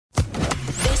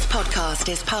podcast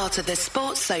is part of the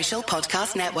Sports Social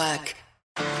Podcast Network.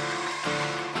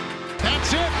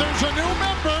 That's it. There's a new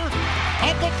member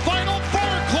of the Final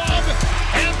Four Club,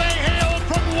 and they hail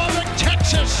from Lubbock,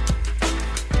 Texas.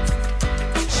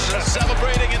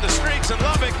 Celebrating in the streets in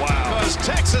Lubbock because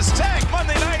Texas Tech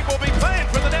Monday night will be playing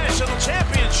for the national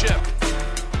championship.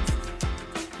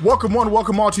 Welcome one,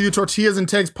 welcome all to the Tortillas and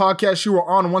Takes podcast. You are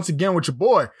on once again with your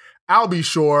boy, Albie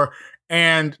Shore.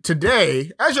 And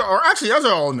today, as you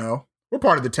all know, we're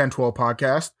part of the 1012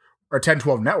 podcast, or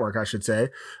 1012 network, I should say.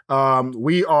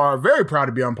 We are very proud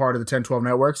to be on part of the 1012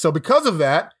 network. So because of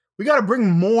that, we got to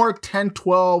bring more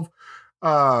 1012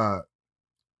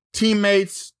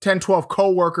 teammates, 1012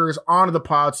 co-workers onto the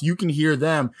pod so you can hear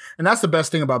them. And that's the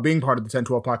best thing about being part of the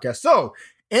 1012 podcast. So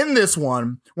in this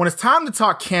one, when it's time to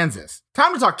talk Kansas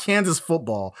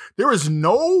football, there is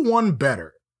no one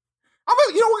better.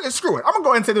 Screw it. I'm going to go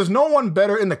ahead and say there's no one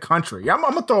better in the country. I'm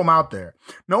going to throw them out there.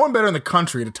 No one better in the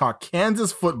country to talk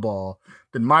Kansas football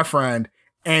than my friend,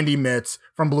 Andy Mitts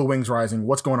from Blue Wings Rising.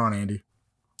 What's going on, Andy?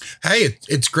 Hey,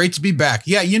 it's great to be back.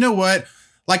 Yeah, you know what?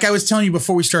 Like I was telling you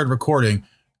before we started recording,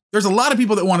 there's a lot of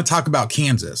people that want to talk about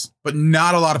Kansas, but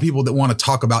not a lot of people that want to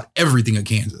talk about everything at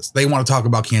Kansas. They want to talk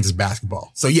about Kansas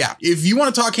basketball. So yeah, if you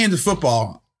want to talk Kansas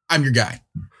football, I'm your guy.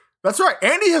 That's right.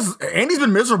 Andy's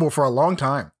been miserable for a long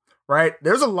time. Right.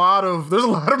 There's a lot of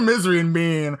misery in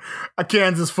being a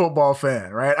Kansas football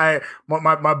fan. Right.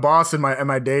 My boss in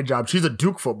my day job, she's a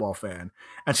Duke football fan,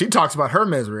 and she talks about her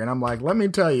misery. And I'm like, let me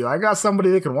tell you, I got somebody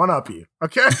that can one up you.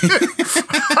 OK.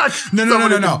 No.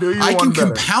 I can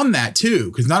compound that, too,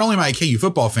 because not only am I a KU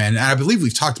football fan, and I believe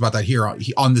we've talked about that here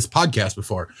on this podcast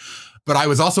before, but I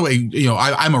was also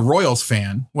I'm a Royals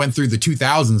fan, went through the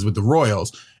 2000s with the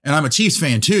Royals, and I'm a Chiefs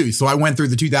fan, too. So I went through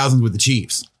the 2000s with the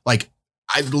Chiefs. Like,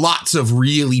 I had lots of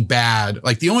really bad,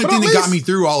 like the only thing that got me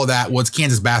through all of that was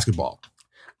Kansas basketball.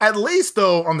 At least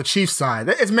though, on the Chiefs side,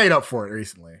 it's made up for it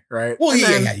recently, right? Well,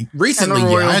 recently,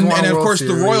 and of course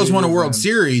the Royals won a World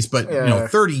Series, but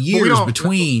 30 years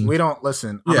between. We don't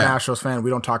listen. I'm an Astros fan. We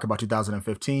don't talk about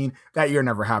 2015. That year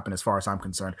never happened, as far as I'm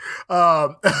concerned.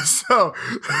 So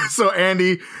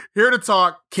Andy, here to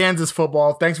talk Kansas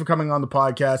football. Thanks for coming on the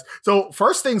podcast. So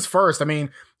first things first. I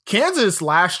mean, Kansas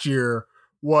last year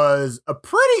was a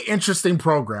pretty interesting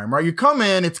program, right? You come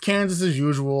in, it's Kansas as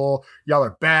usual. Y'all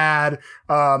are bad.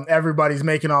 Everybody's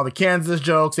making all the Kansas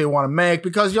jokes they want to make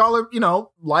because y'all are,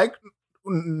 like,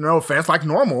 no offense, like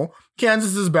normal.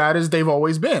 Kansas is as bad as they've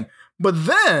always been. But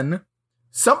then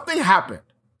something happened,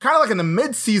 kind of like in the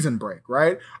mid-season break,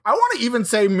 right? I want to even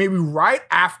say maybe right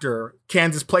after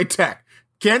Kansas played Tech.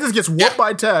 Kansas gets whooped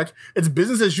by Tech. It's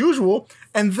business as usual.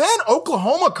 And then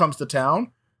Oklahoma comes to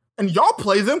town and y'all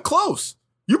play them close.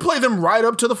 You play them right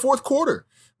up to the fourth quarter,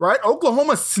 right?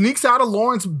 Oklahoma sneaks out of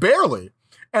Lawrence barely.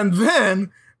 And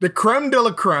then the creme de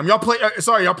la creme, y'all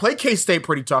play K-State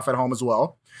pretty tough at home as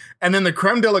well. And then the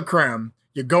creme de la creme,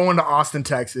 you go into Austin,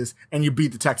 Texas, and you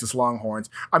beat the Texas Longhorns.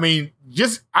 I mean,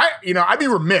 I'd be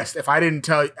remiss if I didn't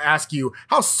ask you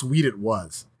how sweet it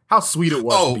was. How sweet it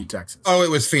was to beat Texas. Oh, it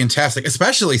was fantastic,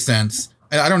 especially since,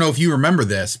 I don't know if you remember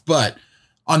this, but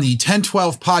on the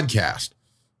 1012 podcast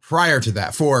prior to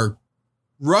that, for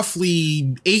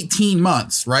roughly 18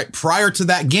 months, right? Prior to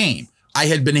that game, I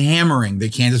had been hammering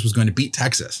that Kansas was going to beat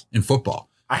Texas in football.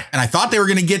 And I thought they were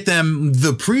going to get them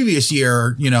the previous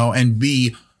year, and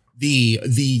be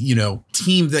the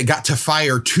team that got to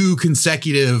fire 2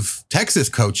 consecutive Texas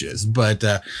coaches. But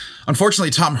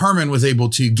unfortunately, Tom Herman was able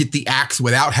to get the axe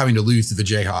without having to lose to the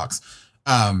Jayhawks.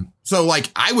 So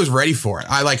I was ready for it.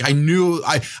 I knew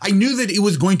that it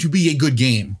was going to be a good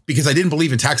game because I didn't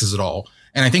believe in Texas at all.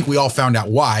 And I think we all found out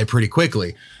why pretty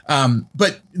quickly.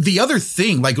 But the other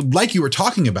thing, like you were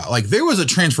talking about, there was a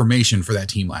transformation for that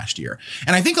team last year.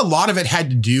 And I think a lot of it had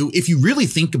to do, if you really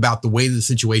think about the way the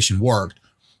situation worked,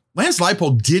 Lance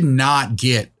Leipold did not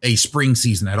get a spring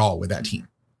season at all with that team.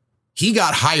 He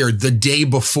got hired the day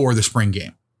before the spring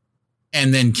game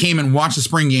and then came and watched the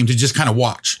spring game to just kind of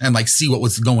watch and see what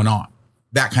was going on,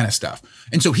 that kind of stuff.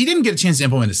 And so he didn't get a chance to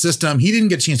implement a system. He didn't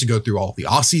get a chance to go through all of the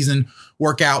off-season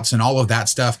workouts and all of that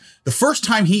stuff. The first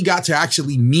time he got to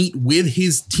actually meet with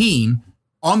his team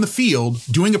on the field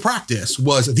doing a practice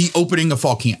was the opening of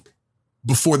fall camp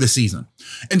before the season.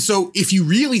 And so if you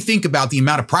really think about the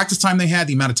amount of practice time they had,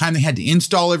 the amount of time they had to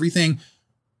install everything,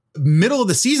 middle of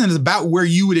the season is about where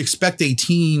you would expect a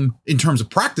team in terms of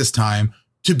practice time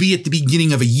to be at the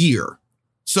beginning of a year.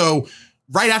 So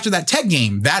right after that Tech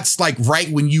game, that's right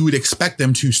when you would expect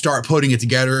them to start putting it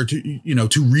together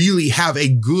to really have a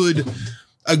good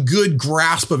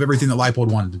grasp of everything that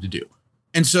Leipold wanted them to do.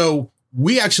 And so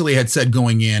we actually had said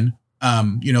going in,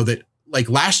 that like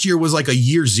last year was like a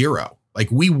year zero. Like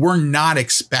we were not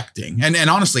expecting. And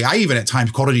honestly, I even at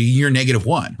times called it a year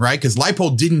 -1, right? Because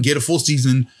Leipold didn't get a full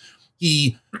season.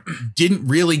 He didn't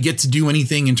really get to do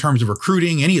anything in terms of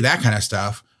recruiting, any of that kind of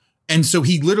stuff. And so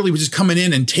he literally was just coming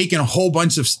in and taking a whole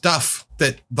bunch of stuff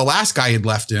that the last guy had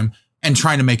left him and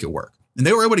trying to make it work. And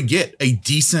they were able to get a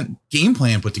decent game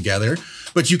plan put together,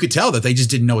 but you could tell that they just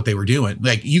didn't know what they were doing.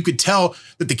 Like you could tell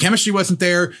that the chemistry wasn't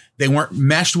there. They weren't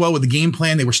meshed well with the game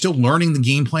plan. They were still learning the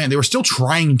game plan. They were still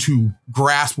trying to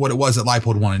grasp what it was that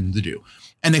Leipold wanted them to do.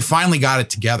 And they finally got it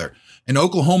together. And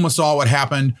Oklahoma saw what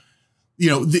happened. You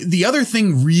know, the other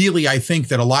thing really, I think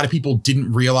that a lot of people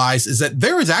didn't realize is that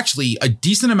there is actually a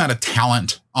decent amount of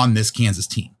talent on this Kansas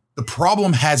team. The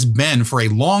problem has been for a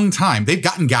long time, they've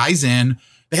gotten guys in.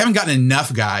 They haven't gotten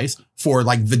enough guys for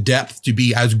like the depth to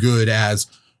be as good as,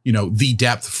 you know, the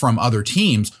depth from other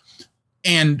teams.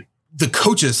 And the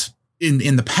coaches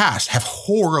in the past have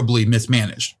horribly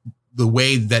mismanaged the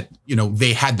way that, you know,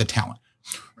 they had the talent.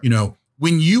 You know,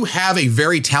 when you have a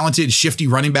very talented, shifty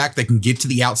running back that can get to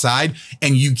the outside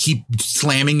and you keep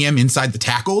slamming him inside the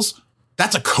tackles,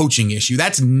 that's a coaching issue.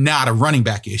 That's not a running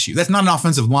back issue. That's not an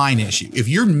offensive line issue. If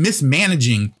you're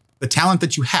mismanaging the talent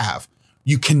that you have,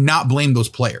 you cannot blame those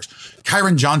players.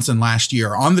 Kyron Johnson last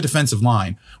year on the defensive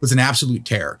line was an absolute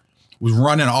terror. Was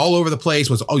running all over the place,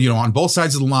 was, you know, on both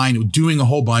sides of the line, doing a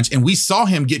whole bunch. And we saw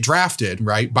him get drafted,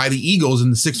 right, by the Eagles in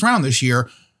the 6th round this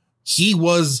year. He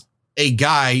was a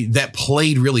guy that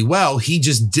played really well. He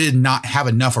just did not have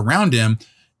enough around him.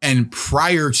 And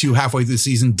prior to halfway through the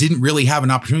season, didn't really have an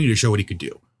opportunity to show what he could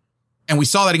do. And we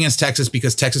saw that against Texas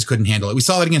because Texas couldn't handle it. We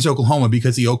saw that against Oklahoma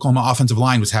because the Oklahoma offensive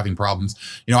line was having problems.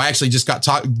 You know, I actually just got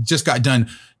done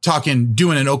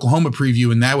doing an Oklahoma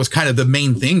preview. And that was kind of the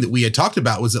main thing that we had talked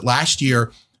about was that last year,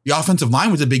 the offensive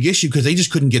line was a big issue because they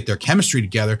just couldn't get their chemistry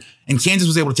together. And Kansas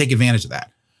was able to take advantage of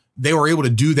that. They were able to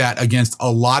do that against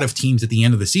a lot of teams at the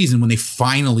end of the season when they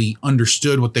finally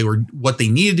understood what they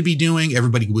needed to be doing.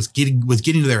 Everybody was getting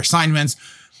to their assignments.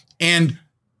 And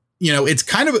you know,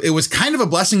 it was kind of a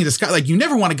blessing in disguise. Like you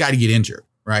never want a guy to get injured,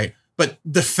 right? But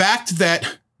the fact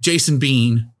that Jason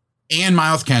Bean and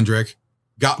Miles Kendrick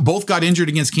both got injured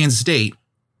against Kansas State,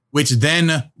 which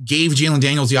then gave Jalen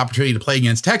Daniels the opportunity to play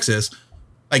against Texas,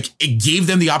 like it gave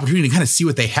them the opportunity to kind of see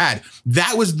what they had.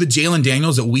 That was the Jalen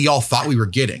Daniels that we all thought we were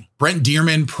getting. Brent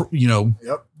Dearman, you know,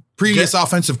 previous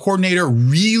offensive coordinator,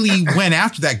 really went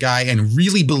after that guy and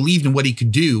really believed in what he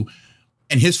could do.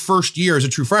 And his first year as a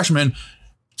true freshman,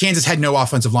 Kansas had no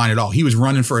offensive line at all. He was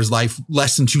running for his life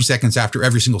less than 2 seconds after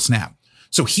every single snap.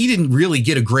 So he didn't really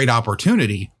get a great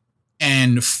opportunity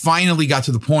and finally got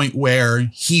to the point where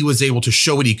he was able to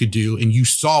show what he could do. And you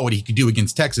saw what he could do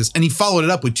against Texas. And he followed it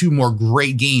up with 2 more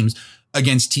great games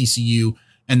against TCU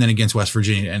and then against West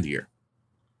Virginia at the end of the year.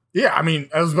 Yeah, I mean,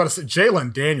 I was about to say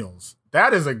Jalen Daniels.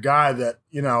 That is a guy that,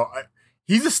 you know,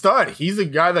 he's a stud. He's a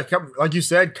guy that kept, like you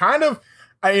said, kind of,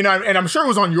 and I'm sure it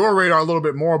was on your radar a little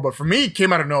bit more, but for me, it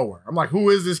came out of nowhere. I'm like, who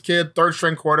is this kid? 3rd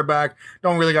string quarterback.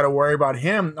 Don't really got to worry about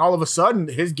him. All of a sudden,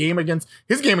 his game against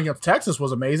Texas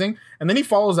was amazing. And then he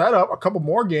follows that up a couple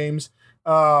more games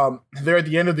there at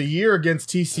the end of the year against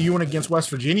TCU and against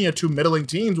West Virginia, 2 middling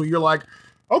teams where you're like,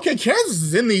 okay, Kansas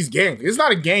is in these games. It's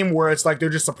not a game where it's like they're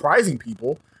just surprising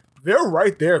people. They're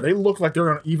right there. They look like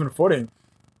they're on even footing.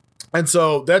 And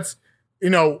so that's, you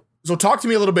know, so talk to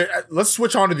me a little bit. Let's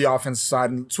switch on to the offensive side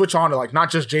and switch on to like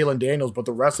not just Jalen Daniels, but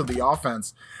the rest of the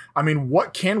offense. I mean,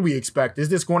 what can we expect? Is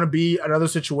this going to be another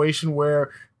situation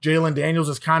where Jalen Daniels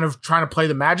is kind of trying to play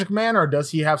the magic man, or does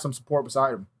he have some support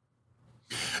beside him?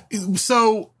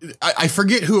 So I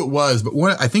forget who it was, but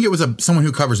I think it was someone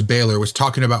who covers Baylor was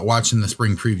talking about watching the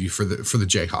spring preview for the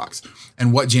Jayhawks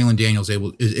and what Jalen Daniels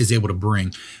is able to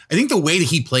bring. I think the way that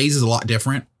he plays is a lot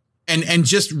different. And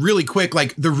just really quick,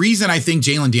 like the reason I think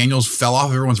Jalen Daniels fell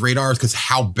off everyone's radar is because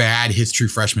how bad his true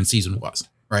freshman season was,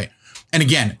 right? And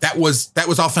again, that was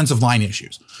offensive line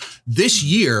issues. This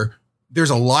year, there's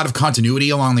a lot of continuity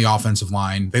along the offensive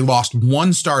line. They lost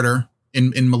 1 starter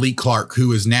in Malik Clark,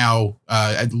 who is now,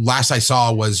 last I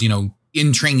saw was, you know,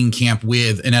 in training camp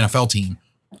with an NFL team.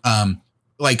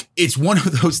 Like it's one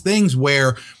of those things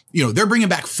where, you know, they're bringing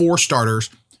back 4 starters.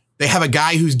 They have a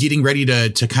guy who's getting ready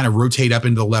to kind of rotate up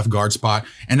into the left guard spot.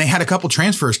 And they had a couple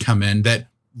transfers come in that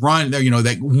run, you know,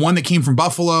 that one that came from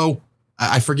Buffalo.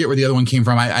 I forget where the other one came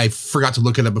from. I forgot to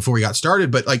look it up before we got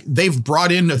started, but like they've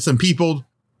brought in some people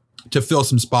to fill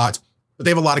some spots, but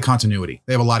they have a lot of continuity.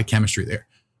 They have a lot of chemistry there.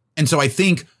 And so I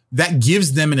think that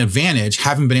gives them an advantage,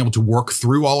 having been able to work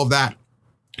through all of that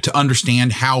to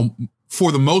understand how,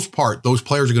 for the most part, those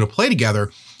players are going to play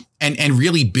together. and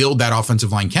really build that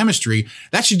offensive line chemistry,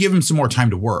 that should give him some more time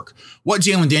to work. What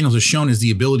Jalen Daniels has shown is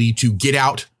the ability to get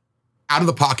out of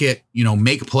the pocket,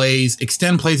 make plays,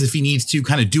 extend plays if he needs to,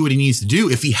 kind of do what he needs to do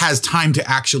if he has time to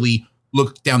actually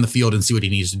look down the field and see what he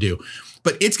needs to do.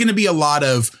 But it's going to be a lot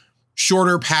of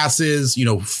shorter passes,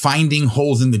 finding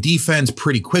holes in the defense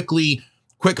pretty quickly,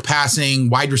 quick passing,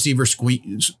 wide receiver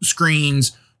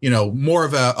screens, more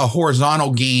of a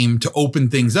horizontal game to open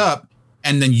things up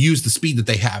and then use the speed that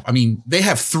they have. I mean, they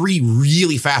have 3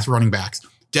 really fast running backs,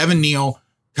 Devin Neal,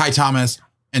 Kai Thomas,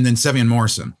 and then Sevion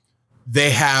Morrison. They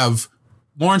have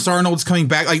Lawrence Arnold's coming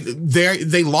back. Like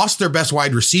they lost their best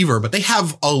wide receiver, but they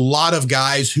have a lot of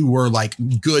guys who were like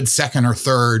good second or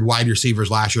third wide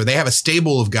receivers last year. They have a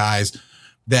stable of guys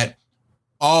that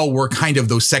all were kind of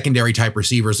those secondary type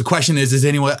receivers. The question is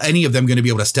any of them going to be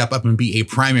able to step up and be a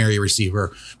primary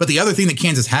receiver? But the other thing that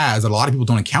Kansas has that a lot of people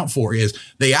don't account for is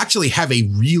they actually have a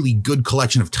really good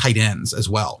collection of tight ends as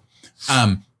well.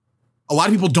 A lot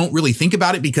of people don't really think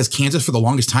about it because Kansas for the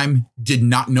longest time did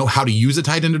not know how to use a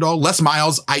tight end at all. Les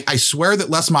Miles, I swear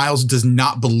that Les Miles does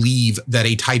not believe that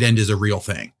a tight end is a real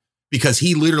thing because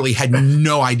he literally had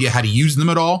no idea how to use them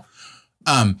at all.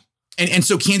 And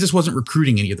so Kansas wasn't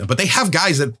recruiting any of them, but they have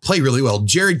guys that play really well.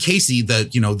 Jared Casey,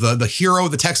 the hero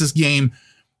of the Texas game,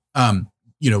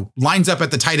 lines up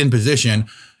at the tight end position.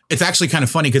 It's actually kind of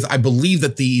funny because I believe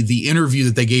that the interview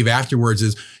that they gave afterwards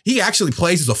is he actually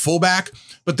plays as a fullback,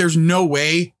 but there's no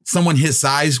way someone his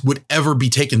size would ever be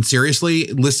taken seriously,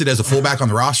 listed as a fullback on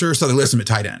the roster. So they list him at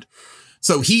tight end.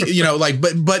 So he,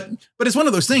 but it's one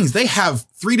of those things. They have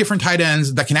 3 different tight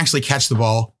ends that can actually catch the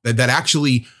ball that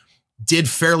actually did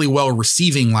fairly well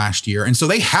receiving last year. And so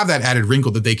they have that added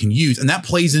wrinkle that they can use. And that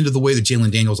plays into the way that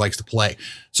Jalen Daniels likes to play.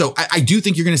 So I do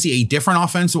think you're going to see a different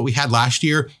offense than what we had last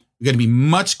year. We're going to be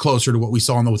much closer to what we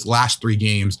saw in those last 3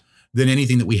 games than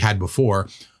anything that we had before.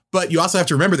 But you also have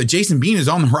to remember that Jason Bean is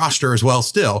on the roster as well.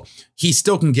 Still, he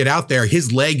still can get out there.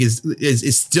 His leg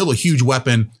is still a huge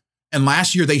weapon. And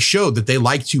last year they showed that they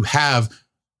like to have,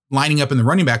 lining up in the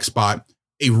running back spot,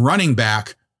 a running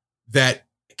back that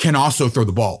can also throw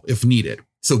the ball if needed.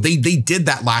 So they did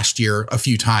that last year a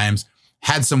few times,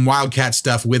 had some wildcat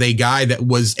stuff with a guy that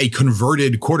was a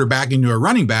converted quarterback into a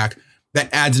running back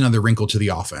that adds another wrinkle to the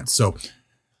offense. So,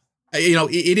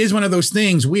 it is one of those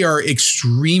things. We are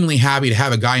extremely happy to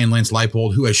have a guy in Lance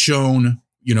Leipold who has shown,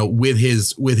 with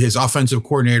his offensive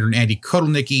coordinator and Andy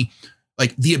Kotelnicki,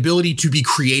 like the ability to be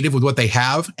creative with what they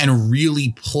have and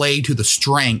really play to the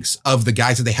strengths of the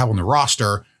guys that they have on the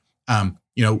roster. I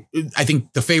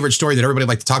think the favorite story that everybody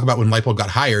liked to talk about when Leipold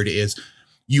got hired is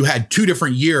you had 2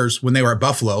 different years when they were at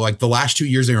Buffalo. Like the last 2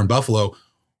 years they were in Buffalo.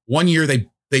 One year they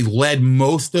led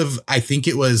most of, I think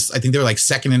they were like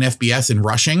second in FBS in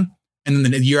rushing. And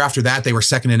then the year after that, they were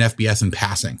second in FBS in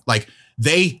passing. Like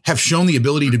they have shown the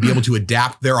ability to be able to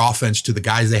adapt their offense to the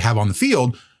guys they have on the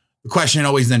field. The question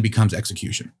always then becomes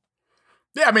execution.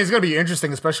 Yeah, I mean, it's going to be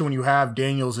interesting, especially when you have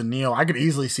Daniels and Neal. I could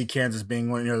easily see Kansas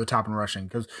being near the top in rushing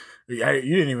because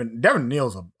Devin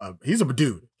Neal's he's a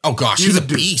dude. Oh gosh, he's a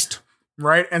beast.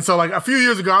 Right. And so like a few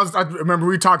years ago, I remember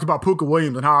we talked about Puka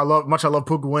Williams and how I love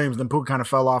Puka Williams. Then Puka kind of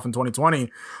fell off in 2020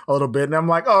 a little bit. And I'm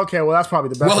like, oh, okay, well, that's probably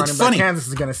the best running back Kansas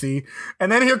is going to see.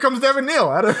 And then here comes Devin Neal.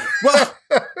 Well,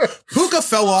 Puka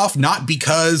fell off not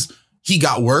because he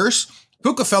got worse.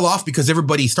 Puka fell off because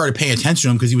everybody started paying attention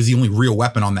to him because he was the only real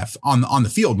weapon on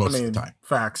the field most of the time.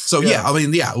 Facts. So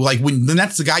like when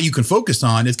that's the guy you can focus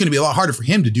on, it's going to be a lot harder for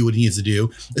him to do what he needs to do,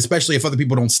 especially if other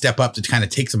people don't step up to kind of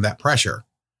take some of that pressure.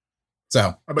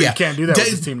 So, but you can't do that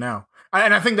with this team now.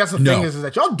 And I think that's the thing is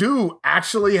that y'all do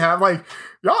actually have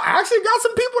y'all actually got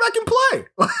some people that can play.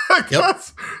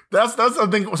 That's I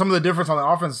think some of the difference on the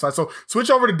offensive side. So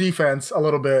switch over to defense a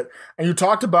little bit. And you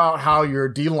talked about how your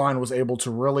D line was able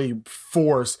to really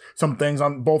force some things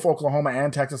on both Oklahoma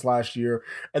and Texas last year.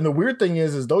 And the weird thing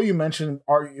is though you mentioned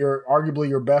you're arguably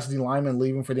your best D lineman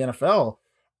leaving for the NFL,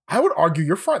 I would argue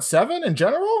your front 7 in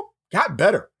general got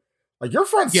better. Like your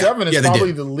front 7 is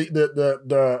probably your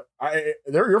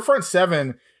front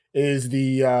 7 is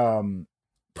the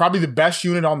probably the best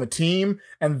unit on the team,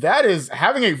 and that is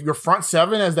having your front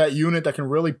 7 as that unit that can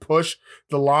really push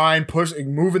the line,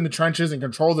 move in the trenches, and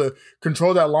control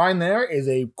that line. There is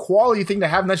a quality thing to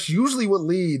have, and that's usually what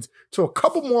leads to a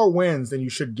couple more wins than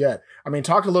you should get. I mean,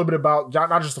 talk a little bit about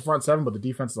not just the front 7, but the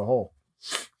defense as a whole.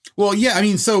 Well, yeah, I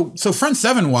mean, so front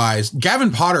 7 wise,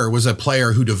 Gavin Potter was a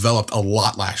player who developed a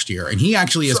lot last year, and he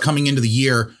actually is coming into the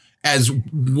year as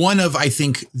one of, I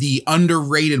think, the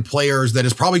underrated players that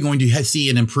is probably going to see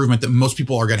an improvement that most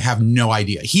people are going to have no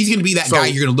idea. He's going to be that guy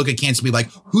you're going to look at Kansas and be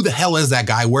like, who the hell is that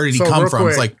guy? Where did he come from?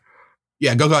 It's like,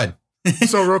 yeah, go ahead.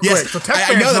 So real quick, so Tech fans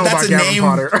I know know that's about a Gavin name.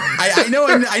 Potter.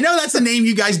 I know that's a name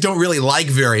you guys don't really like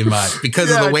very much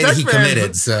because of the way that he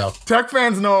committed. So Tech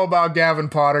fans know about Gavin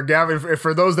Potter.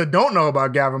 For those that don't know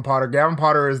about Gavin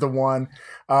Potter is the one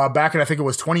back in, I think it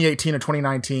was 2018 or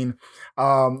 2019.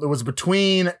 It was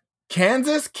between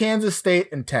Kansas State,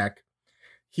 and Tech.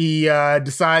 He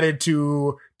decided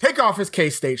to take off his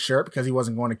K-State shirt because he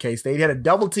wasn't going to K-State. He had a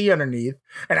double T underneath.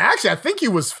 And actually, I think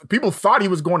people thought he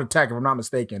was going to Tech, if I'm not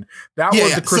mistaken. That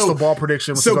was the crystal ball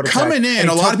prediction. Was so to go to coming Tech, in,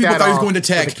 a lot of people thought he was going to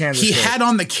Tech. State. He had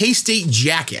on the K-State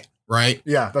jacket, right?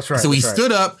 Yeah, that's right. So he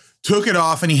stood up, took it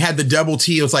off, and he had the double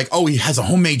T. It was like, oh, he has a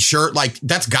homemade shirt. Like,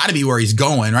 that's got to be where he's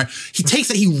going, right? He takes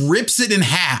it, he rips it in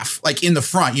half, like in the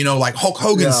front, like Hulk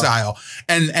Hogan style,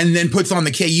 and then puts on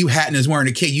the KU hat and is wearing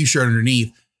a KU shirt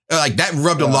underneath. Like that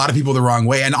rubbed a lot of people the wrong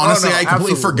way. And honestly, I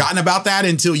completely forgotten about that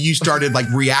until you started like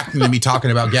reacting to me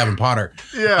talking about Gavin Potter.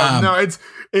 Yeah,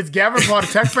 it's Gavin Potter.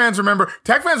 Tech fans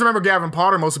remember Gavin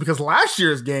Potter mostly because last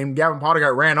year's game, Gavin Potter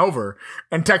got ran over,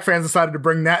 and Tech fans decided to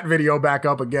bring that video back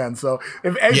up again. So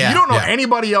if you don't know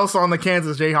anybody else on the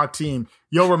Kansas Jayhawk team,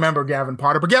 you'll remember Gavin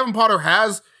Potter. But Gavin Potter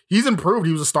he's improved.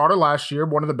 He was a starter last year,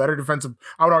 one of the better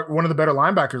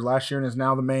linebackers last year, and is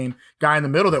now the main guy in the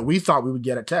middle that we thought we would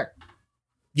get at Tech.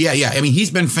 Yeah. I mean,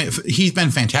 he's been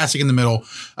fantastic in the middle.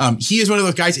 He is one of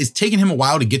those guys. It's taken him a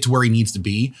while to get to where he needs to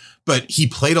be, but he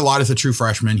played a lot as a true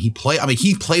freshman. He played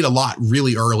a lot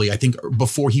really early, I think,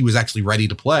 before he was actually ready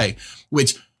to play,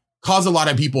 which caused a lot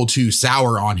of people to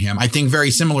sour on him. I think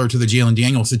very similar to the Jalen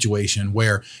Daniels situation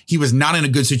where he was not in a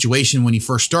good situation when he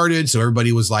first started. So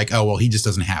everybody was like, oh, well, he just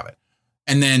doesn't have it.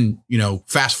 And then,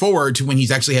 fast forward to when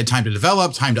he's actually had time to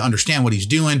develop, time to understand what he's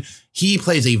doing. He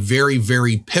plays a very,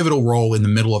 very pivotal role in the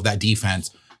middle of that defense.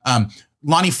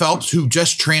 Lonnie Phelps, who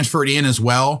just transferred in as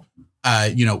well,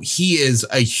 he is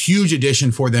a huge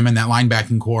addition for them in that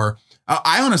linebacking core.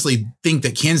 I honestly think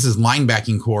that Kansas'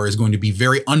 linebacking core is going to be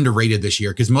very underrated this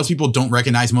year because most people don't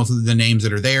recognize most of the names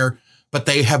that are there, but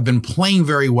they have been playing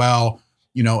very well.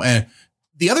 And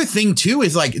the other thing too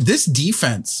is like this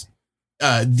defense.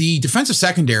 The defensive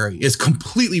secondary is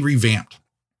completely revamped.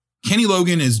 Kenny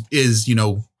Logan is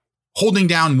holding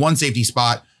down one safety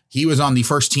spot. He was on the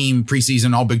first team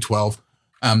preseason All Big 12,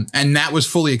 and that was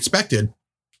fully expected.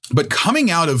 But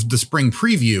coming out of the spring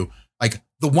preview, like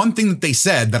the one thing that they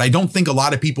said that I don't think a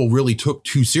lot of people really took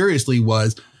too seriously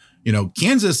was,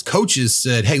 Kansas coaches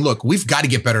said, hey, look, we've got to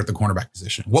get better at the cornerback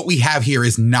position. What we have here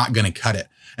is not going to cut it.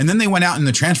 And then they went out in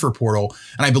the transfer portal,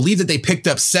 and I believe that they picked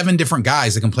up 7 different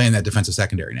guys that can play in that defensive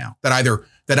secondary now that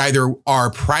either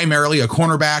are primarily a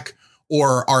cornerback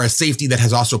or are a safety that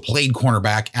has also played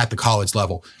cornerback at the college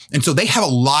level. And so they have a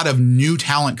lot of new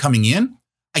talent coming in.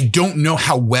 I don't know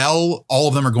how well all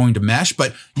of them are going to mesh,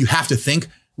 but you have to think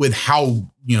with how,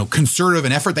 conservative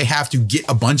an effort they have to get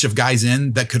a bunch of guys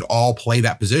in that could all play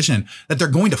that position, that they're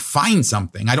going to find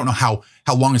something. I don't know how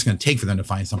long it's going to take for them to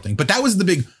find something, but that was the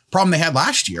big problem they had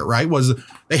last year, right? Was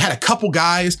they had a couple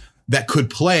guys that could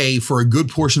play for a good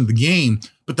portion of the game,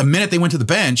 but the minute they went to the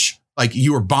bench, like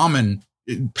you were bombing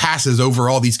passes over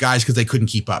all these guys because they couldn't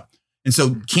keep up. And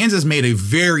so Kansas made a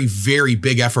very, very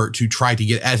big effort to try to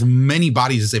get as many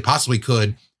bodies as they possibly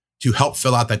could to help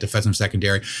fill out that defensive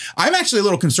secondary. I'm actually a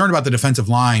little concerned about the defensive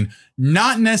line,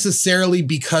 not necessarily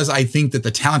because I think that the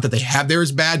talent that they have there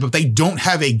is bad, but they don't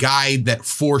have a guy that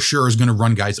for sure is going to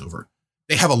run guys over.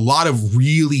 They have a lot of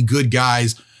really good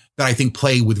guys that I think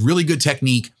play with really good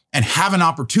technique and have an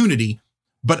opportunity.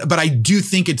 But I do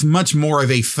think it's much more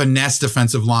of a finesse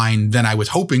defensive line than I was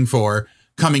hoping for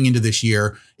coming into this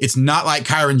year. It's not like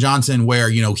Kyron Johnson where,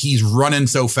 he's running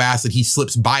so fast that he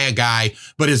slips by a guy,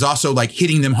 but is also like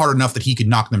hitting them hard enough that he could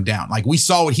knock them down. Like we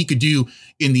saw what he could do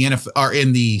in the NFL or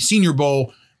in the Senior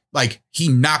Bowl. Like he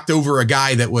knocked over a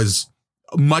guy that was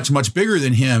much, much bigger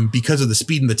than him because of the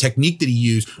speed and the technique that he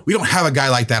used. We don't have a guy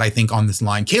like that, I think, on this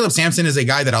line. Caleb Sampson is a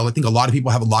guy that I think a lot of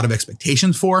people have a lot of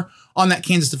expectations for on that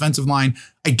Kansas defensive line.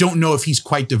 I don't know if he's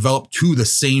quite developed to the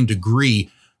same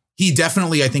degree. He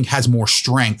definitely, I think, has more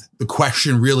strength. The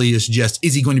question really is just,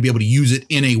 is he going to be able to use it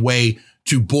in a way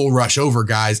to bull rush over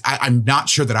guys? I'm not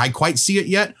sure that I quite see it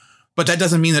yet, but that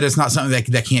doesn't mean that it's not something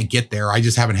that can't get there. I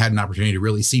just haven't had an opportunity to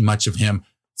really see much of him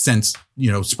since,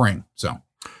 spring. So.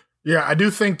 Yeah, I do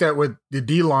think that with the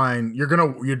D line, you're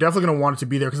definitely gonna want it to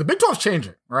be there because the Big 12's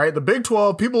changing, right? The Big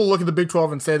 12, people look at the Big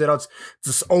 12 and say that it's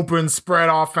this open spread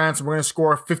offense and we're gonna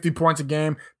score 50 points a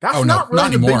game. That's not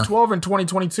really the Big 12 in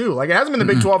 2022. Like, it hasn't been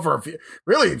the Big 12 for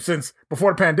really since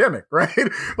before the pandemic, right?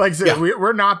 Like I said,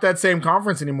 we're not that same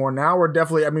conference anymore. Now we're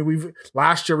definitely. I mean,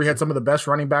 last year we had some of the best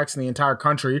running backs in the entire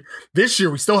country. This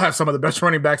year we still have some of the best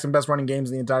running backs and best running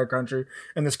games in the entire country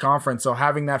in this conference. So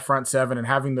having that front seven and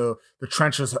having the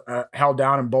trenches held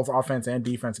down in both offense and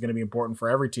defense is going to be important for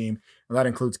every team, and that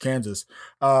includes Kansas.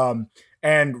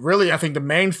 And really, I think the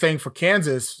main thing for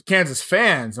Kansas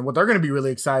fans and what they're going to be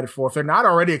really excited for, if they're not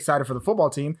already excited for the football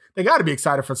team, they got to be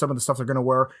excited for some of the stuff they're going to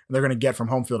wear and they're going to get from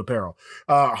Home Field Apparel.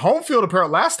 Home Field Apparel,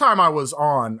 last time I was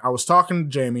on, I was talking to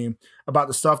Jamie about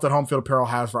the stuff that Home Field Apparel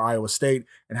has for Iowa State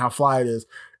and how fly it is.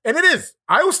 And it is.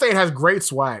 Iowa State has great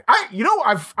swag.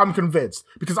 I'm convinced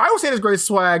because Iowa State has great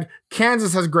swag.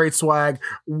 Kansas has great swag.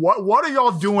 What are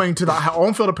y'all doing to the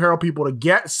Home Field Apparel people to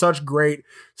get such great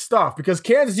stuff? Because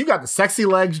Kansas, you got the Sexy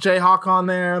Legs Jayhawk on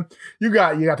there. You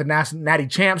got the Natty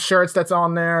Champs shirts that's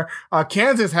on there.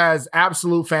 Kansas has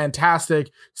absolute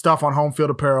fantastic stuff on Home Field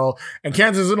Apparel, and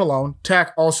Kansas isn't alone.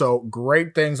 Tech also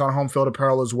great things on Home Field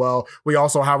Apparel as well. We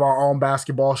also have our own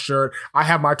basketball shirt. I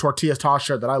have my Tortillas Toss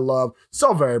shirt that I love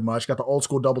so very much. Got the old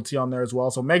school double T on there as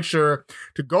well. So make sure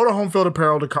to go to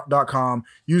homefieldapparel.com,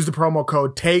 use the promo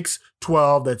code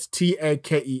TAKES12, that's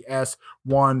TAKES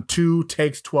 12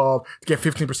 takes 12 to get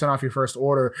 15% off your first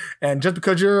order. And just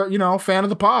because you're, a fan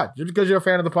of the pod,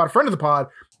 friend of the pod,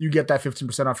 you get that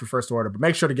 15% off your first order. But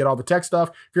make sure to get all the tech stuff.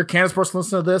 If you're a Kansas person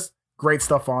listening to this, great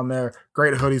stuff on there.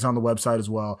 Great hoodies on the website as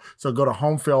well. So go to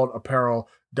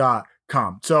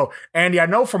homefieldapparel.com. So, Andy, I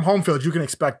know from Home Field you can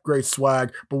expect great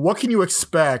swag, but what can you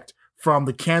expect from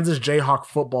the Kansas Jayhawk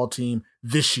football team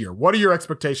this year? What are your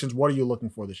expectations? What are you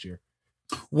looking for this year?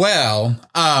 Well,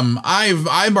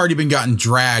 I've already been gotten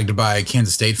dragged by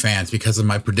Kansas State fans because of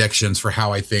my predictions for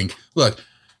how I think. Look,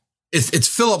 it's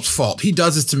Philip's fault. He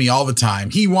does this to me all the time.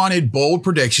 He wanted bold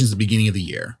predictions at the beginning of the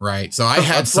year, right? So I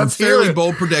had some fairly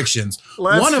bold predictions.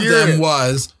 One of them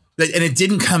was that, and it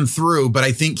didn't come through, but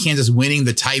I think Kansas winning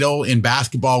the title in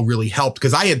basketball really helped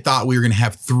because I had thought we were going to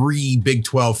have 3 Big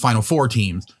 12 Final Four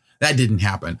teams. That didn't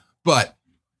happen. But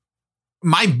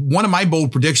one of my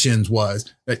bold predictions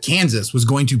was that Kansas was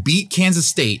going to beat Kansas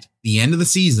State the end of the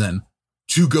season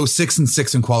to go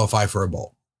 6-6 and qualify for a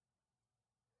bowl.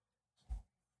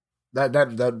 Like this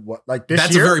year?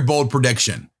 That's a very bold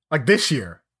prediction. Like this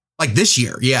year.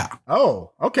 Yeah. Oh,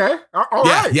 okay. All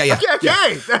right. Yeah.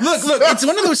 Okay. Look, it's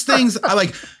one of those things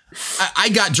I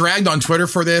got dragged on Twitter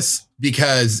for this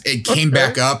because it came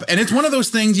back up. And it's one of those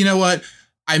things, you know what?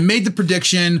 I made the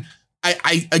prediction.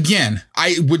 I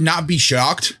would not be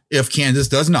shocked if Kansas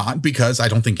does not, because I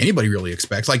don't think anybody really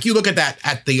expects. Like, you look at that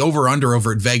at the over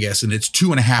at Vegas, and it's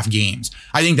 2.5 games.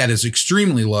 I think that is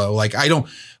extremely low. Like,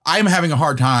 I'm having a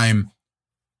hard time,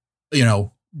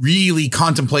 really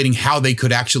contemplating how they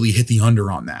could actually hit the under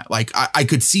on that. Like, I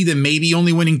could see them maybe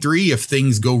only winning 3 if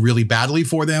things go really badly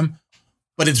for them,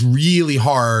 but it's really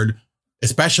hard,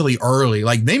 especially early.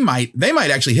 Like, they might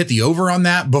actually hit the over on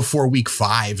that before week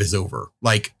 5 is over.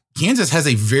 Like, Kansas has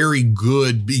a very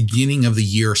good beginning of the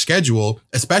year schedule,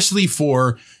 especially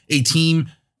for a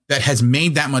team that has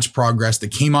made that much progress,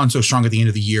 that came on so strong at the end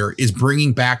of the year, is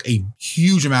bringing back a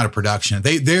huge amount of production.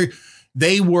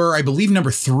 They were, I believe,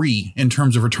 number 3 in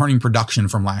terms of returning production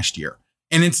from last year.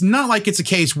 And it's not like it's a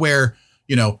case where,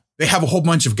 they have a whole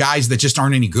bunch of guys that just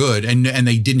aren't any good and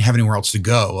they didn't have anywhere else to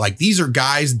go. Like, these are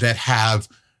guys that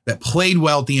played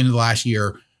well at the end of the last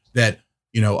year, that,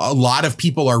 a lot of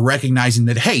people are recognizing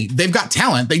that, hey, they've got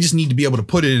talent. They just need to be able to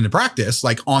put it into practice,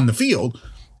 like on the field.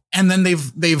 And then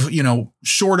they've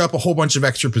shored up a whole bunch of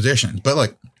extra positions. But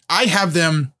look, I have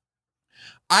them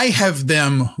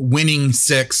winning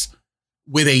 6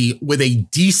 with a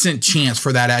decent chance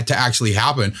for that to actually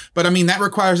happen. But I mean, that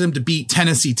requires them to beat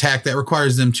Tennessee Tech. That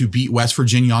requires them to beat West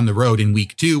Virginia on the road in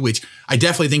week 2, which I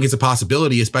definitely think is a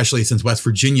possibility, especially since West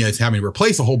Virginia is having to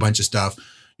replace a whole bunch of stuff.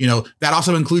 That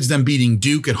also includes them beating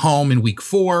Duke at home in week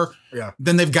 4. Yeah.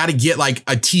 Then they've got to get like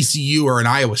a TCU or an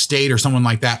Iowa State or someone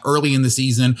like that early in the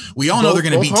season. We all know they're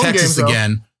going to beat Texas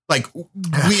again. Like,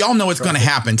 we all know it's going to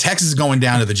happen. Texas is going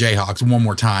down to the Jayhawks one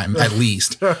more time, at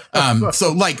least.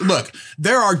 So, like, look,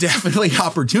 there are definitely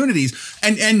opportunities.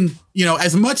 And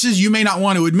as much as you may not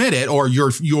want to admit it, or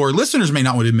your listeners may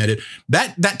not want to admit it,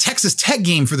 that Texas Tech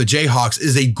game for the Jayhawks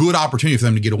is a good opportunity for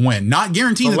them to get a win. Not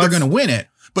guaranteeing that they're going to win it,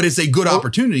 but it's a good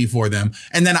opportunity for them.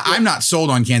 And then I'm not sold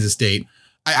on Kansas State.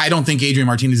 I don't think Adrian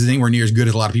Martinez is anywhere near as good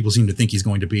as a lot of people seem to think he's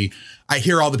going to be. I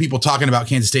hear all the people talking about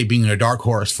Kansas State being a dark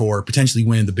horse for potentially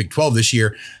winning the Big 12 this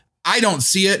year. I don't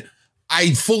see it.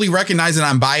 I fully recognize that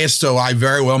I'm biased, so I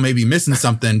very well may be missing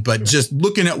something, but just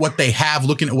looking at what they have,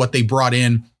 looking at what they brought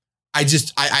in,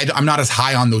 I'm not as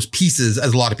high on those pieces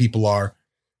as a lot of people are.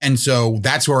 And so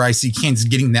that's where I see Kansas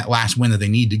getting that last win that they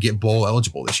need to get bowl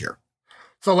eligible this year.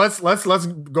 So let's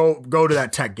go to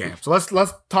that Tech game. So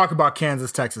let's talk about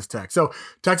Texas Tech. So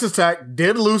Texas Tech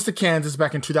did lose to Kansas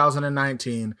back in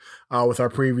 2019 with our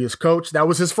previous coach. That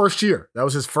was his first year. That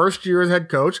was his first year as head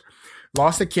coach.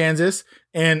 Lost to Kansas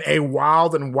in a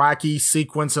wild and wacky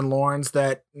sequence in Lawrence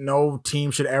that no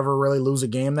team should ever really lose a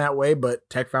game that way, but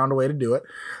Tech found a way to do it.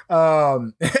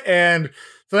 And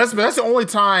so that's the only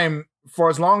time for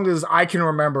as long as I can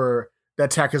remember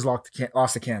that Tech has lost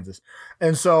to Kansas.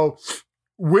 And so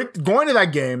with going to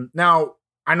that game, now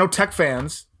I know Tech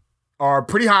fans are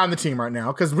pretty high on the team right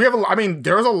now because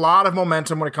there's a lot of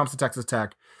momentum when it comes to Texas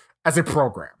Tech as a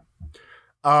program.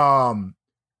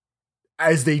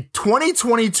 As the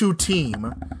 2022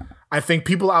 team, I think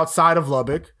people outside of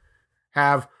Lubbock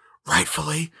have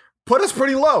rightfully put us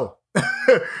pretty low.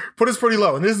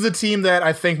 And this is a team that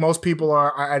I think most people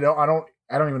are. I don't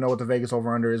even know what the Vegas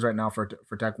over-under is right now for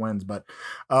Tech wins, but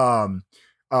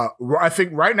I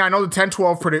think right now I know the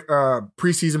 10-12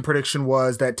 preseason prediction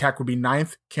was that Tech would be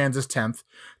 9th, Kansas 10th.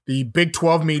 The Big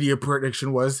 12 media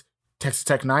prediction was Texas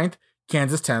Tech 9th,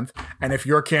 Kansas 10th. And if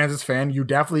you're a Kansas fan, you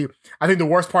definitely, I think the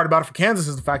worst part about it for Kansas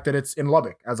is the fact that it's in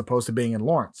Lubbock as opposed to being in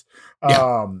Lawrence.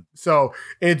 Yeah.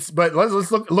 But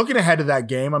let's looking ahead to that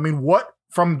game. I mean, what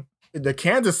from the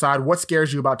Kansas side, what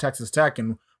scares you about Texas Tech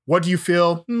and what do you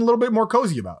feel a little bit more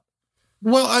cozy about?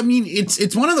 Well, I mean,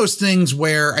 it's one of those things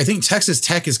where I think Texas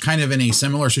Tech is kind of in a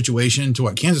similar situation to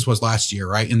what Kansas was last year,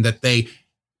 right? In that they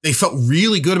felt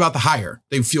really good about the hire.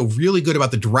 They feel really good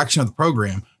about the direction of the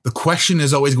program. The question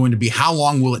is always going to be, how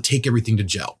long will it take everything to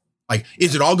gel? Like,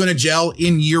 is it all going to gel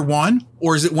in year one?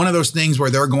 Or is it one of those things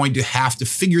where they're going to have to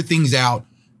figure things out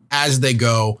as they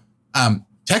go?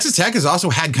 Texas Tech has also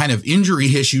had kind of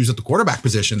injury issues at the quarterback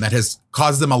position that has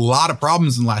caused them a lot of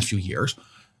problems in the last few years.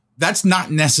 That's not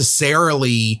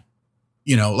necessarily,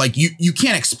 like you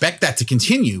can't expect that to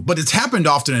continue, but it's happened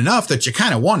often enough that you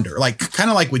kind of wonder,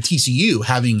 kind of like with TCU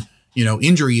having,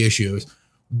 injury issues.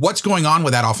 What's going on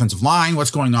with that offensive line? What's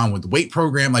going on with the weight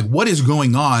program? Like, what is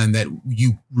going on that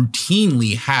you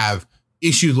routinely have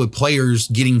issues with players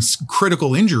getting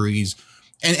critical injuries?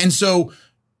 And so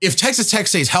if Texas Tech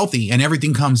stays healthy and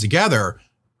everything comes together,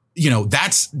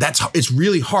 it's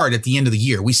really hard at the end of the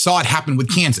year. We saw it happen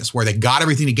with Kansas where they got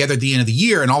everything together at the end of the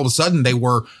year and all of a sudden they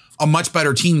were a much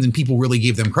better team than people really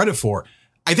gave them credit for.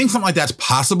 I think something like that's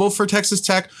possible for Texas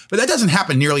Tech, but that doesn't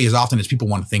happen nearly as often as people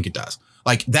want to think it does.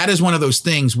 Like, that is one of those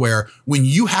things where when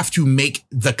you have to make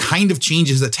the kind of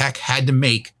changes that Tech had to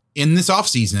make in this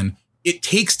offseason, it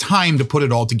takes time to put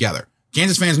it all together.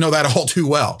 Kansas fans know that all too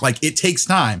well. Like, it takes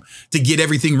time to get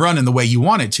everything running the way you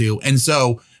want it to. And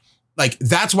so,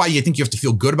 that's why you think you have to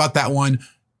feel good about that one.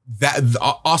 That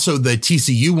also the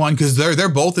TCU one, because they're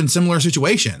both in similar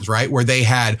situations, right? Where they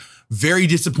had very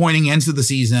disappointing ends of the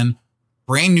season,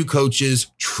 brand new coaches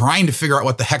trying to figure out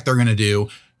what the heck they're going to do.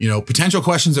 Potential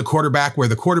questions at quarterback, where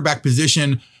the quarterback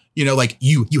position,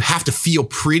 you have to feel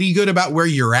pretty good about where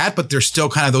you're at, but there's still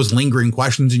kind of those lingering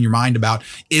questions in your mind about,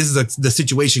 is the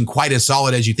situation quite as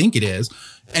solid as you think it is?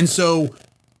 And so,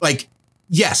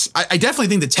 yes, I definitely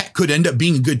think that Tech could end up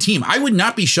being a good team. I would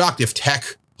not be shocked if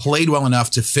Tech played well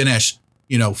enough to finish,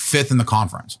 5th in the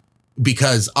conference,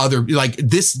 because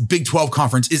this Big 12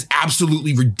 conference is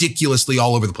absolutely ridiculously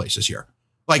all over the place this year.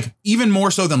 Even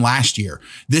more so than last year.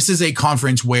 This is a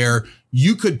conference where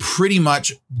you could pretty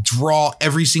much draw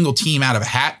every single team out of a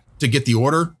hat to get the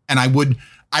order. And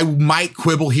I might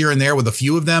quibble here and there with a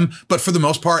few of them, but for the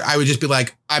most part, I would just be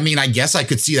like, I guess I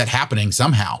could see that happening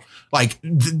somehow.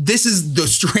 This is the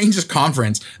strangest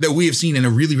conference that we have seen in a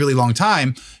really, really long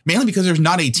time, mainly because there's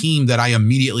not a team that I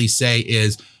immediately say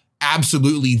is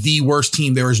absolutely the worst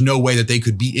team. There is no way that they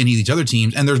could beat any of these other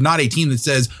teams. And there's not a team that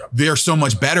says they're so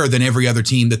much better than every other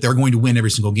team that they're going to win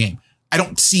every single game. I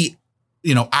don't see,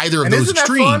 either of those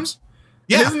extremes.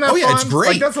 Yeah. Oh yeah. It's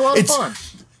great. That's a lot of fun.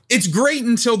 It's great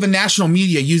until the national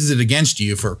media uses it against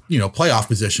you for, playoff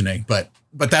positioning, but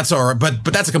that's all right.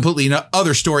 But that's a completely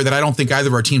other story that I don't think either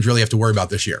of our teams really have to worry about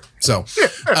this year. So,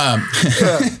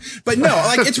 but no,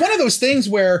 it's one of those things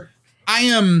where I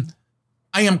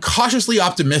am cautiously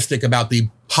optimistic about the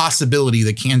possibility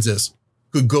that Kansas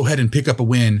could go ahead and pick up a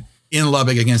win in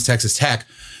Lubbock against Texas Tech,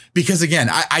 because again,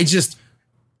 I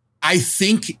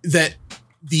think that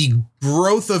the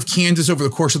growth of Kansas over the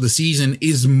course of the season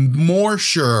is more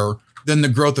sure than the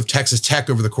growth of Texas Tech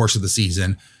over the course of the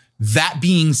season. That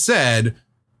being said,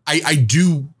 I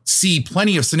do see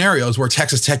plenty of scenarios where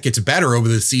Texas Tech gets better over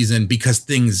the season because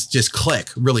things just click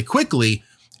really quickly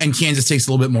and Kansas takes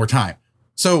a little bit more time.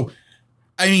 So,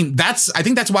 I mean, I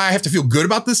think that's why I have to feel good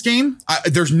about this game.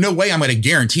 There's no way I'm going to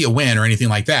guarantee a win or anything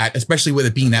like that, especially with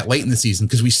it being that late in the season,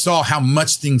 because we saw how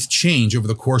much things change over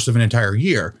the course of an entire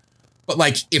year. But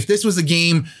like, if this was a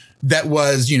game that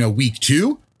was, week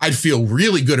 2, I'd feel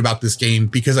really good about this game,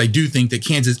 because I do think that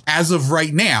Kansas, as of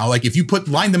right now, like if you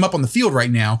line them up on the field right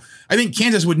now, I think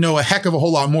Kansas would know a heck of a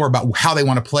whole lot more about how they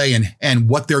want to play and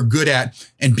what they're good at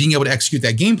and being able to execute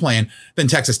that game plan than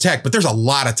Texas Tech. But there's a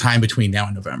lot of time between now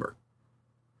and November.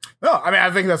 No, I mean,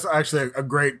 I think that's actually a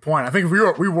great point. I think if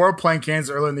we were playing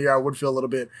Kansas earlier in the year, I would feel a little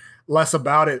bit less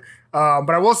about it.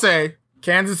 But I will say,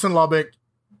 Kansas and Lubbock,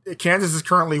 Kansas is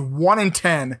currently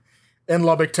 1-10 in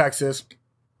Lubbock, Texas.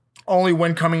 Only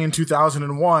win coming in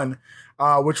 2001,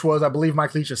 which was, I believe,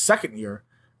 Mike Leach's second year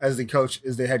as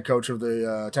the head coach of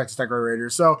the Texas Tech Red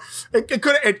Raiders. So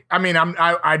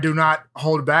I do not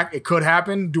hold back. It could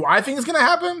happen. Do I think it's going to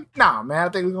happen? Nah, man. I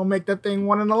think we're going to make that thing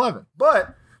 1-11.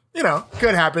 But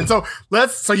could happen. So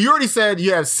you already said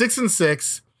you have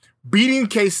 6-6, beating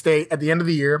K-State at the end of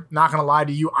the year. Not going to lie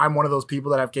to you, I'm one of those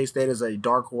people that have K-State as a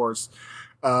dark horse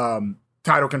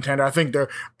title contender. I think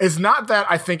it's not that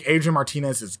I think Adrian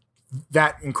Martinez is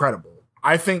that incredible.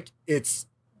 I think it's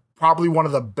probably one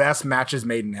of the best matches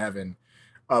made in heaven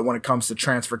when it comes to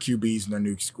transfer QBs in their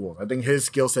new schools. I think his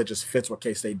skill set just fits what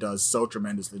K-State does so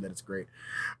tremendously that it's great.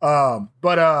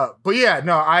 But yeah,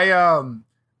 no, I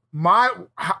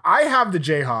have the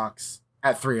Jayhawks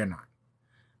at 3-9.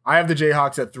 I have the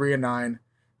Jayhawks at 3-9.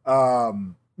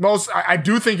 I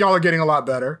do think y'all are getting a lot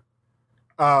better.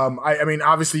 I mean,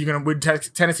 obviously you're going to win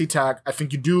Tennessee Tech. I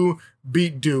think you do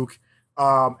beat Duke.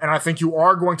 And I think you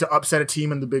are going to upset a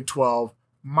team in the Big 12.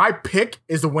 My pick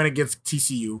is the win against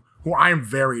TCU, who I am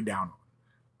very down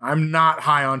on. I'm not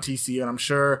high on TCU, and I'm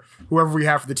sure whoever we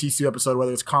have for the TCU episode,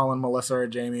 whether it's Colin, Melissa, or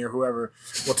Jamie, or whoever,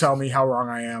 will tell me how wrong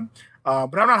I am.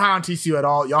 But I'm not high on TCU at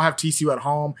all. Y'all have TCU at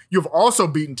home. You've also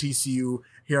beaten TCU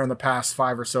here in the past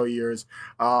 5 or so years.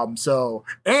 That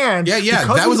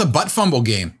was a butt fumble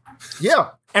game.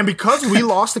 Yeah, and because we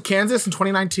lost to Kansas in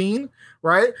 2019,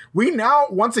 right? We now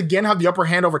once again have the upper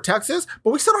hand over Texas,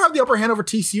 but we still don't have the upper hand over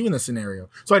TCU in this scenario.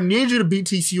 So I need you to beat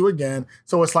TCU again.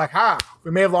 So it's like, we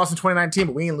may have lost in 2019,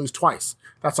 but we didn't lose twice.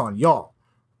 That's on y'all.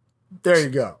 There you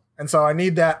go. And so I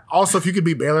need that. Also, if you could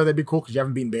beat Baylor, that'd be cool, because you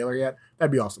haven't beaten Baylor yet.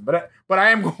 That'd be awesome. But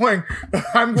I am going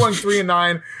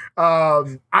 3-9.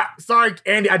 Sorry,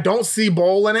 Andy, I don't see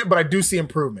bowl in it, but I do see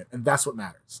improvement, and that's what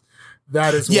matters.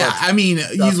 That is I'm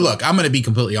going to be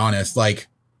completely honest. Like,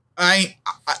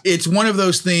 it's one of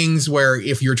those things where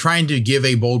if you're trying to give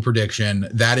a bold prediction,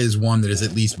 that is one that is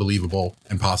at least believable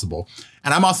and possible.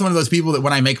 And I'm also one of those people that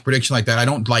when I make a prediction like that, I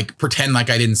don't like pretend like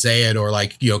I didn't say it or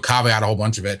like, caveat a whole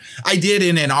bunch of it. I did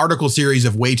in an article series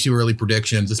of way too early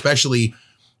predictions, especially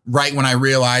right when I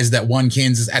realized that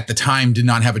Kansas at the time did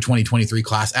not have a 2023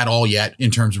 class at all yet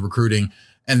in terms of recruiting,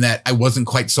 and that I wasn't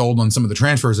quite sold on some of the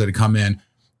transfers that had come in.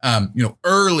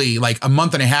 Early, like a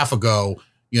month and a half ago,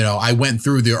 I went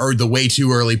through the way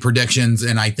too early predictions,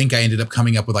 and I think I ended up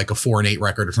coming up with like a 4-8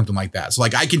 record or something like that. So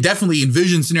like I can definitely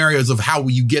envision scenarios of how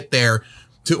you get there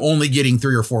to only getting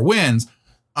 3 or 4 wins.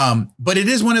 But it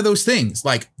is one of those things.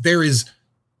 Like there is,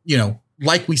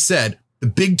 like we said, the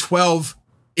Big 12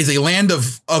 is a land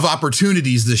of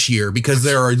opportunities this year, because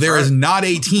there is not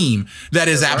a team that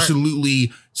is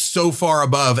absolutely so far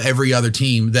above every other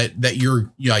team that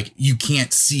you're like, you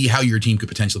can't see how your team could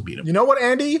potentially beat them. You know what,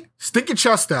 Andy? Stick your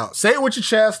chest out. Say it with your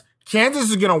chest. Kansas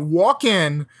is going to walk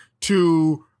in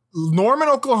to Norman,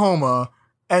 Oklahoma,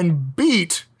 and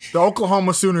beat the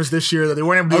Oklahoma Sooners this year that they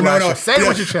weren't able to do last year. Say it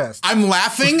with your chest. I'm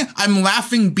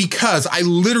laughing because I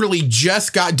literally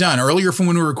just got done earlier from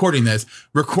when we were recording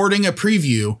a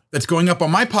preview that's going up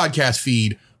on my podcast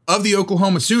feed of the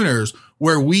Oklahoma Sooners,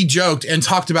 where we joked and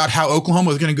talked about how Oklahoma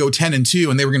was going to go 10-2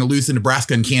 and they were going to lose to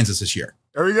Nebraska and Kansas this year.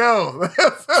 There we go.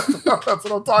 That's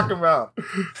what I'm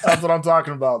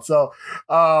talking about. So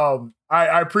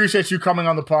I appreciate you coming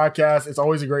on the podcast. It's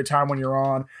always a great time when you're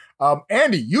on.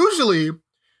 Andy, usually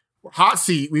hot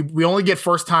seat, we only get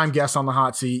first time guests on the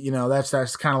hot seat.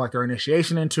 That's kind of like their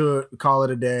initiation into it. We call it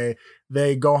a day.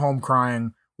 They go home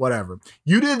crying, whatever.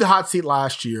 You did the hot seat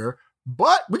last year,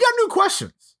 but we got new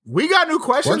questions. Works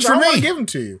for I me. want to give them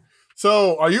to you.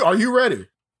 So are you ready?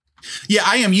 Yeah,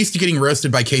 I am used to getting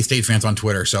roasted by K-State fans on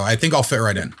Twitter, so I think I'll fit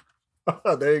right in.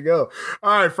 There you go.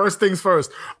 All right, first things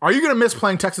first. Are you going to miss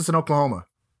playing Texas and Oklahoma?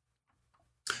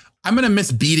 I'm going to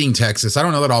miss beating Texas. I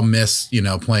don't know that I'll miss,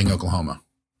 playing Oklahoma.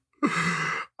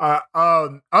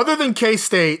 Other than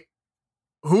K-State,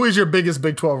 who is your biggest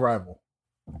Big 12 rival?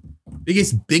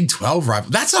 Biggest Big 12 rival.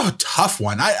 That's a tough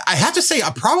one. I have to say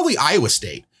probably Iowa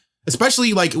State,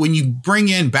 especially like when you bring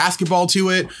in basketball to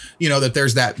it, you know, that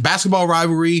there's that basketball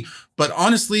rivalry. But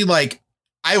honestly, like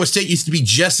Iowa State used to be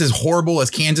just as horrible as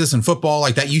Kansas in football.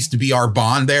 Like that used to be our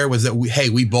bond there was that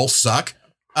we both suck.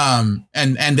 And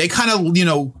they kind of, you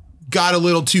know, got a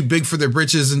little too big for their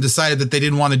britches and decided that they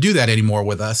didn't want to do that anymore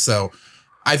with us. So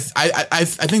I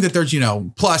think that there's, you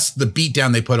know, plus the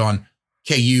beatdown they put on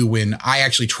KU when I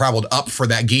actually traveled up for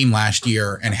that game last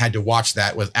year and had to watch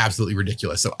that was absolutely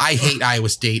ridiculous. So I hate Iowa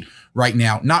State right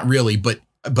now. Not really, but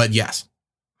yes.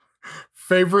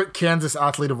 Favorite Kansas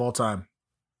athlete of all time?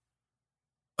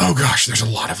 Oh gosh, there's a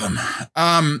lot of them.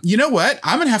 You know what?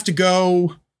 I'm going to have to go.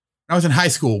 When I was in high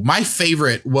school, my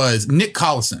favorite was Nick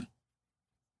Collison.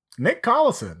 Nick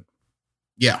Collison.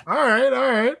 Yeah. All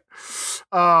right.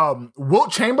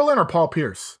 Wilt Chamberlain or Paul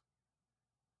Pierce?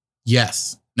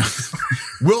 Yes.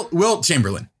 Wilt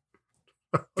Chamberlain.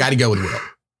 Got to go with Wilt.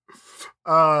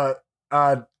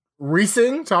 Tyler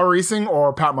Reesing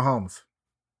or Pat Mahomes?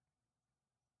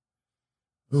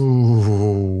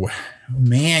 Ooh,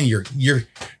 man, you're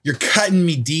cutting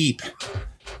me deep.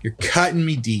 You're cutting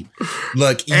me deep.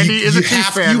 Look, Andy is a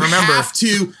Chiefs fan. Remember,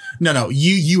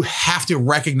 you have to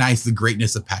recognize the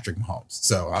greatness of Patrick Mahomes.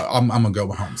 So I'm gonna go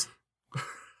Mahomes.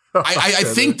 I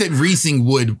think that Reesing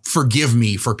would forgive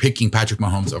me for picking Patrick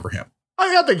Mahomes over him.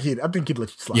 I think he'd let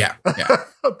you slide. Yeah.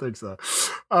 I think so.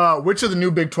 Which of the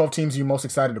new Big 12 teams are you most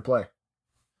excited to play?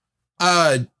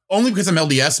 Only because I'm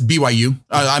LDS, BYU.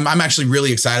 I'm actually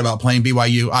really excited about playing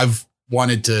BYU. I've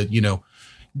wanted to, you know,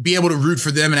 be able to root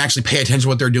for them and actually pay attention to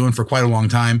what they're doing for quite a long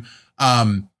time.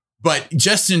 But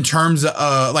just in terms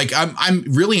of like, I'm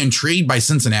really intrigued by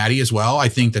Cincinnati as well. I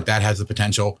think that has the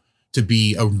potential to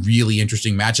be a really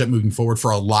interesting matchup moving forward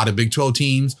for a lot of Big 12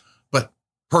 teams. But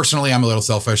personally, I'm a little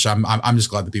selfish. I'm just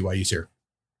glad that BYU's here.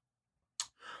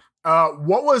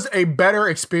 What was a better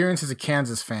experience as a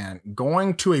Kansas fan,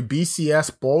 going to a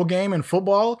BCS bowl game in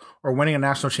football or winning a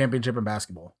national championship in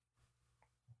basketball?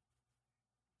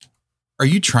 Are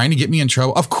you trying to get me in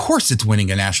trouble? Of course it's winning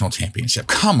a national championship.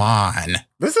 Come on.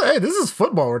 This is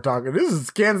football we're talking. This is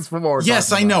Kansas football.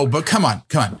 Yes, I know, but come on.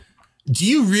 Do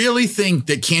you really think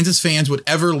that Kansas fans would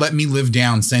ever let me live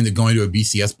down saying that going to a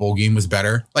BCS bowl game was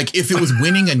better? Like if it was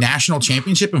winning a national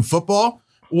championship in football,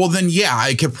 well then yeah,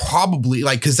 I could probably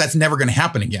because that's never going to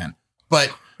happen again.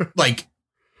 But like,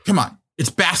 come on,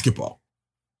 it's basketball.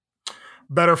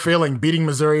 Better feeling beating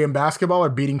Missouri in basketball or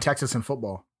beating Texas in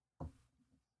football?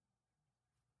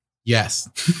 Yes.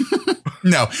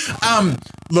 No.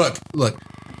 Look.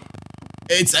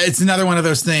 It's another one of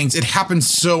those things. It happens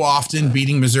so often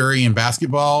beating Missouri in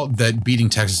basketball that beating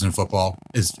Texas in football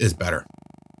is better.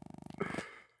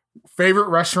 Favorite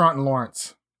restaurant in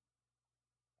Lawrence?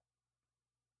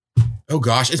 Oh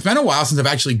gosh, it's been a while since I've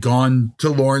actually gone to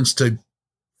Lawrence to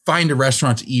find a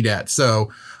restaurant to eat at.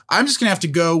 So I'm just gonna have to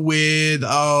go with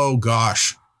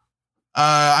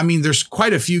I mean, there's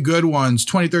quite a few good ones.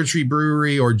 23rd Street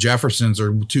Brewery or Jefferson's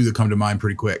are two that come to mind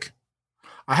pretty quick.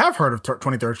 I have heard of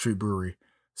 23rd Street Brewery.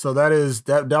 So that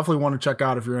definitely want to check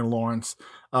out if you're in Lawrence.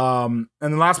 And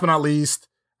then last but not least,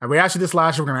 we asked you this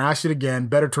last year, we're going to ask you it again.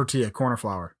 Better tortilla, corn or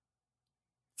flour?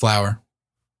 Flour.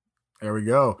 There we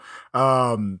go.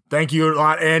 Thank you a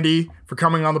lot, Andy, for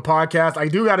coming on the podcast. I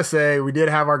do got to say, we did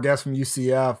have our guest from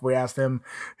UCF. We asked him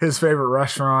his favorite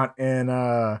restaurant in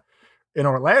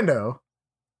Orlando,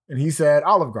 and he said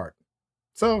Olive Garden.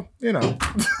 So, you know.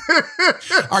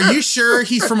 Are you sure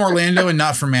he's from Orlando and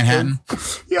not from Manhattan?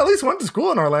 Yeah, at least went to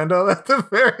school in Orlando at the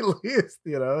very least,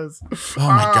 you know. Oh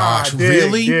my gosh,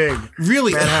 really?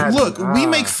 Really? Manhattan. Look, we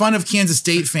make fun of Kansas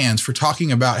State fans for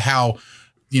talking about how,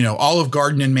 you know, Olive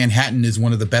Garden in Manhattan is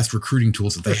one of the best recruiting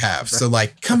tools that they have. So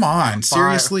like, come on,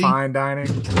 seriously? Fine dining.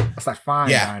 That's like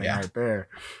fine dining right there.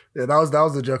 Yeah, that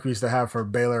was the joke we used to have for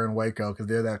Baylor and Waco because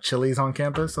they have Chili's on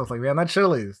campus. So it's like, man, that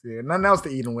Chili's. Yeah, nothing else to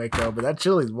eat in Waco, but that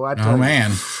Chili's, boy. Oh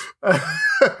man,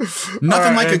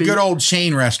 nothing like Andy. A good old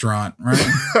chain restaurant, right?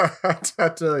 I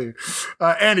tell you,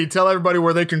 Andy, tell everybody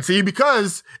where they can see,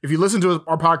 because if you listened to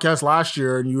our podcast last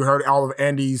year and you heard all of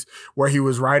Andy's where he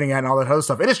was writing at and all that other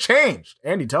stuff, it has changed.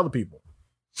 Andy, tell the people.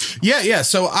 Yeah.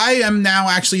 So I am now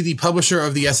actually the publisher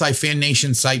of the SI Fan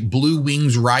Nation site Blue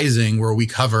Wings Rising, where we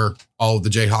cover all of the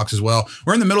Jayhawks as well.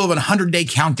 We're in the middle of a 100-day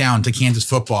countdown to Kansas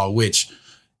football, which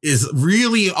is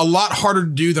really a lot harder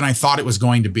to do than I thought it was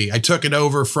going to be. I took it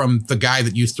over from the guy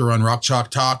that used to run Rock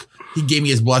Chalk Talk. He gave me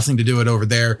his blessing to do it over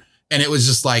there. And it was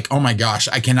just like, oh my gosh,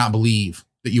 I cannot believe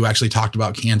that you actually talked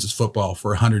about Kansas football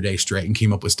for 100 days straight and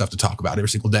came up with stuff to talk about every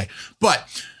single day. But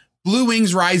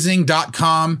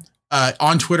bluewingsrising.com.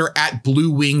 On Twitter at Blue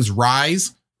Wings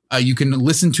Rise. You can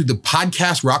listen to the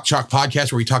podcast, Rock Chalk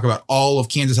Podcast, where we talk about all of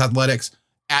Kansas athletics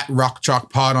at Rock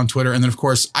Chalk Pod on Twitter. And then, of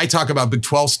course, I talk about Big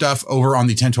 12 stuff over on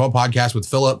the 10-12 podcast with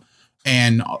Philip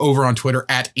and over on Twitter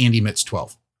at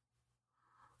AndyMitz12.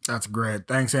 That's great.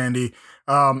 Thanks, Andy.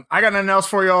 I got nothing else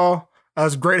for y'all. It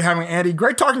was great having Andy.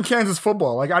 Great talking Kansas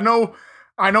football. Like, I know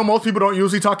most people don't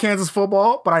usually talk Kansas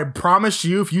football, but I promise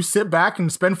you, if you sit back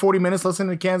and spend 40 minutes listening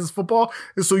to Kansas football,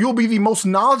 so you'll be the most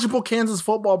knowledgeable Kansas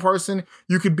football person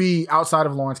you could be outside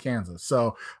of Lawrence, Kansas.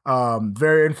 So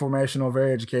very informational,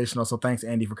 very educational. So thanks,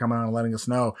 Andy, for coming on and letting us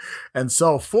know. And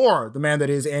so for the man that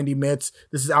is Andy Mitz,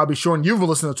 this is Albie Shore, and you've been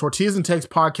listening to Tortillas and Takes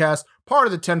podcast, part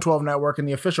of the 10-12 Network and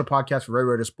the official podcast for Red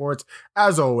Raider Sports.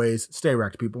 As always, stay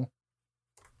wrecked, people.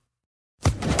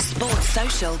 Sports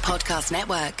Social Podcast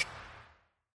Network.